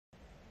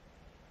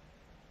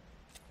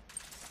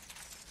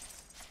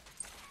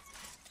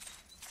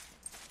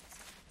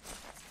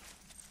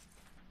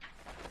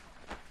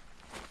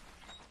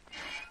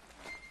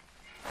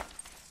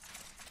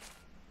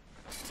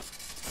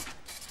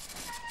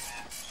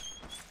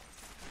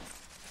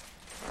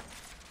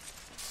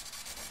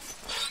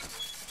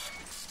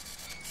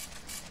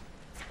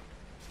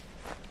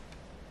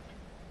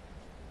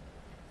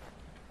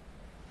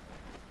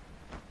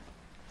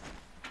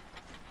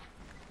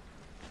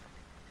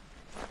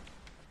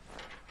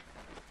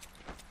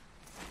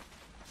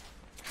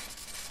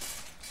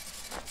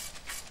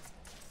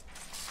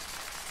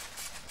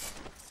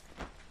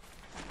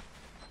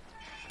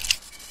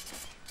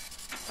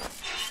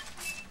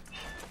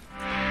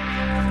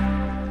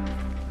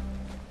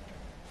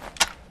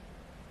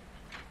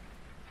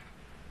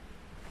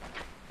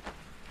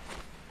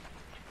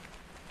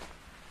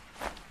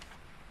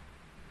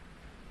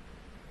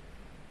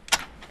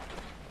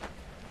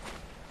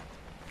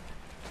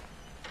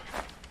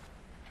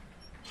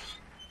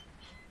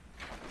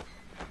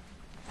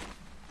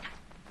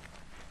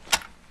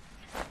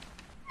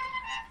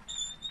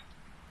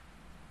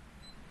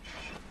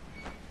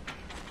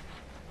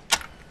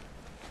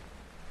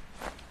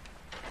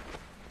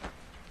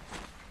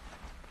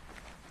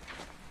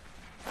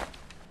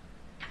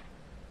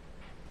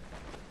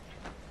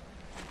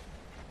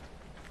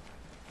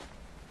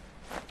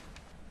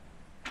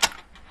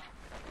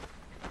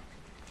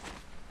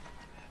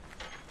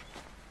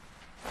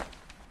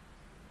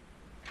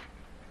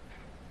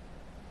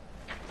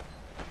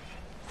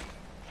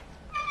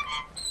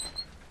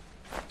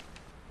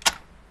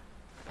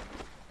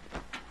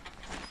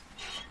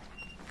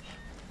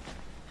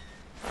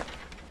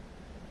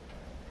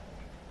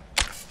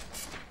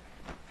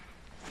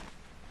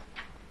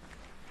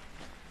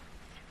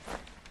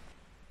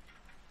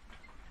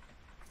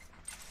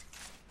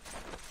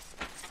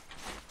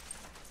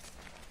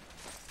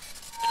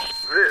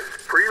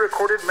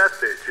recorded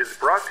message is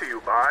brought to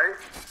you by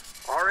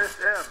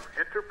RSM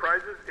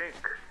Enterprises, Inc.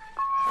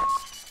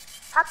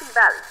 Happy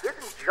Valley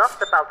isn't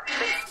just about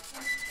safety.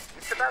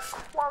 It's about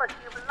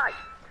quality of life,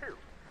 too.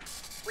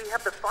 We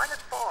have the finest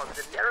farms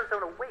in the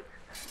Arizona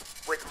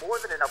Waste, with more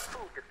than enough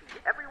food to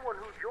feed everyone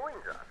who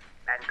joins us,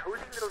 and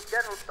cozy little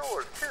general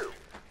stores, too.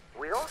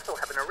 We also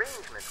have an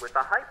arrangement with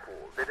the high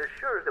pool that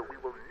assures that we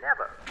will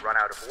never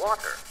run out of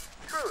water.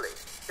 Truly,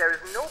 there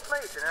is no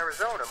place in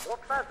Arizona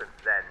more pleasant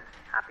than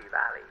Happy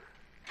Valley.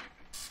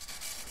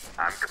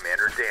 I'm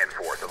Commander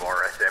Danforth of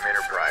RSM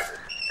Enterprises,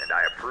 and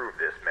I approve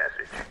this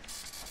message.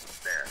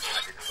 There,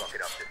 I didn't fuck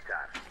it up this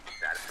time.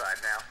 Satisfied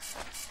now?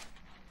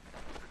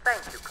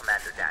 Thank you,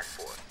 Commander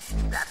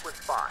Danforth. That was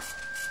fine.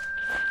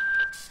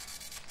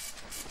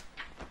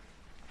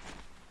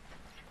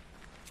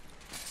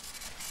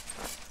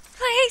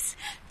 Please,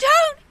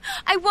 don't!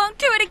 I won't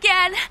do it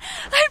again.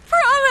 I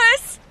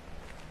promise!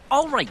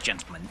 All right,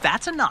 gentlemen,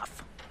 that's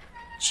enough.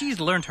 She's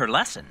learned her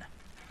lesson.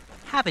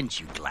 Haven't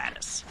you,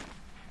 Gladys?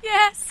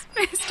 Yes,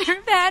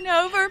 Mr.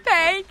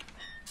 VanOverbake.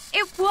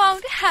 It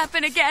won't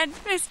happen again,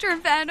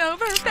 Mr.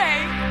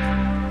 VanOverbake.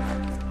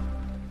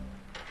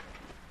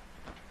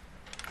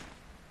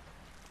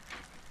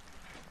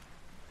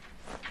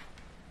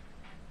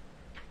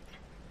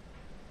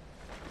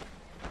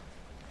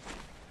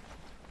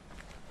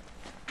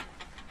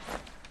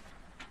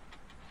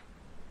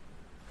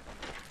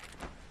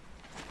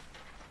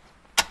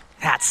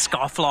 That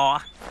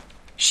scofflaw.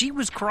 She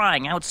was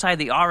crying outside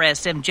the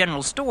RSM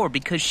General Store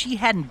because she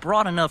hadn't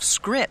brought enough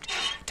script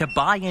to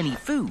buy any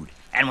food.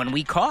 And when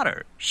we caught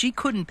her, she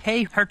couldn't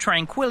pay her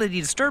tranquility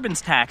disturbance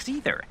tax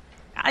either.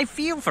 I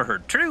feel for her,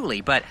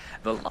 truly, but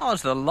the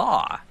law's the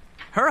law.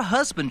 Her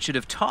husband should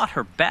have taught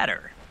her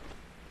better.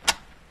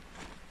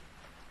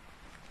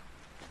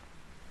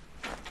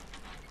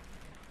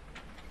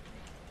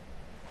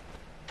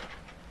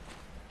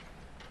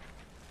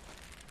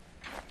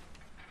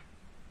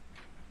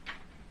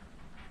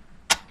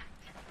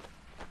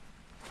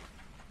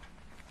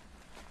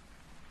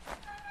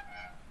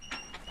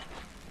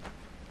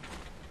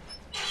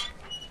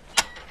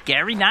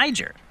 Gary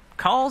Niger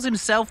calls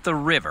himself the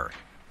River.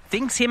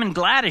 Thinks him and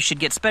Gladys should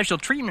get special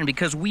treatment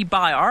because we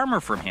buy armor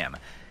from him.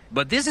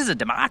 But this is a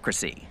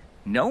democracy.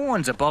 No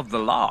one's above the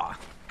law.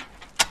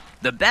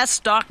 The best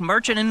stock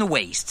merchant in the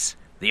wastes.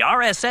 The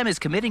RSM is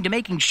committing to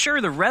making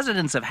sure the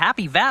residents of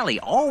Happy Valley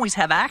always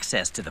have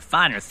access to the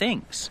finer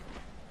things.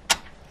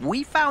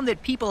 We found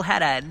that people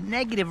had a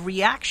negative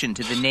reaction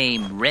to the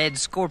name Red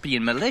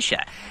Scorpion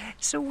Militia,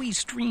 so we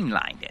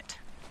streamlined it.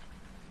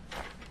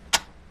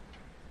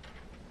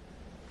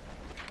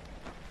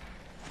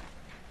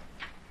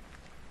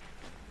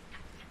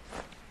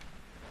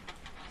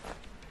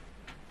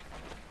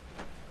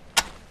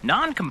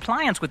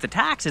 Non-compliance with the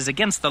tax is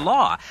against the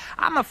law.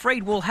 I'm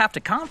afraid we'll have to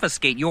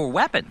confiscate your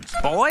weapons,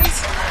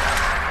 boys.